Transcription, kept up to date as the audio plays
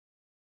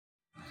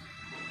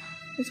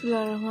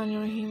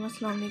Bismillahirrahmanirrahim.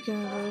 Assalamu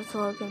alaikum viewers.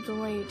 Welcome to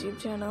my YouTube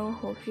channel.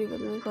 Hope you will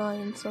be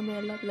fine. So may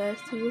Allah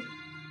bless you.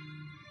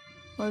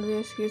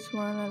 Always keep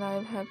smile and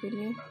alive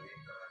happily.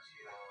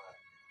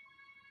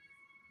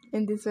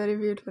 In this very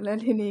beautiful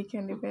and unique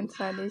and different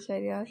stylish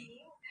areas.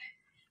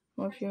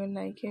 Hope you will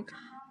like it.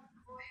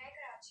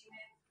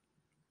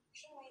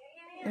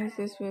 This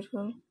is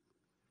beautiful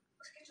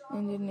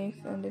and unique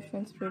and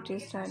different pretty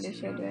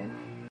stylish areas.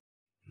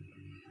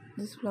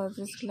 This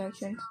blouses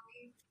collection.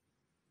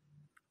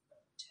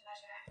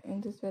 In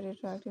this very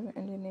attractive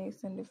and unique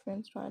and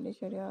different stylish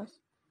areas.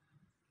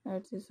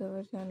 At this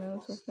our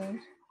channel, so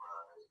friends.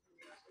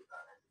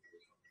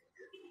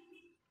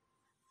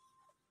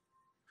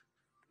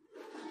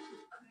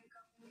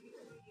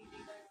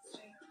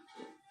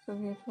 So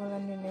beautiful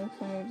and unique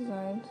and new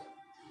designs.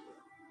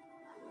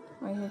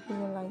 I hope you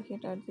will like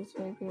it at this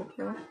very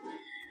beautiful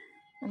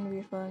and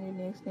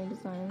unique new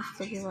designs.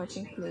 So keep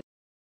watching please.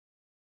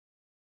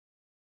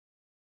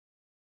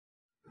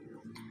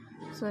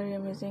 So very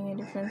amazing and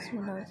different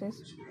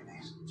blouses.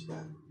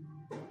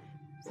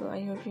 So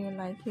I hope you will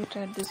like it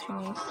at this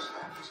unique,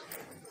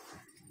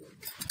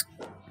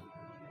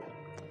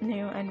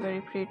 new and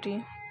very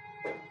pretty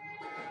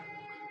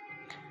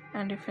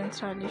and different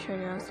stylish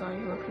areas. So I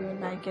hope you will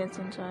like it,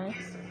 enjoy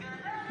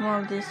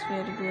all this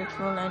very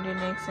beautiful and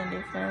unique and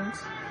different.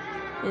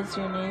 It's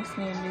unique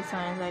new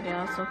designs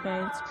ideas.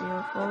 Okay, it's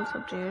beautiful.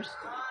 So cheers.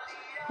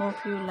 Hope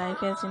you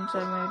like it,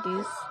 enjoy my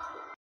these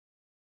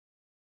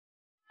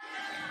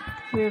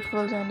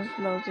beautiful Chinese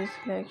blouses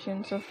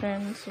collection. So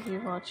friends, if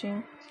you're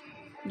watching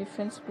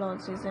different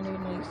blouses and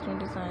unique new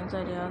designs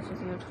ideas so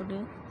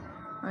beautifully,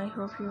 I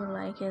hope you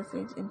like it,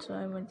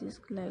 enjoy with these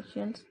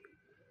collections,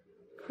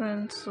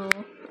 friends. So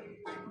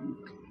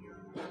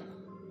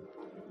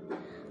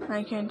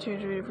I can share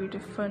very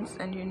different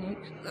and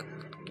unique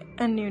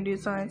and new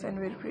designs and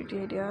very pretty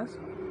ideas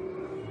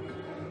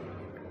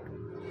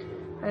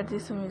at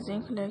this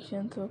amazing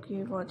collection. So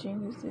keep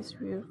watching. Is this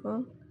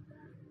beautiful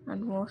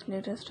and most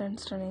latest and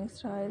stunning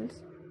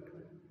styles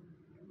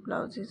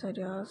blouses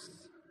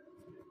ideas.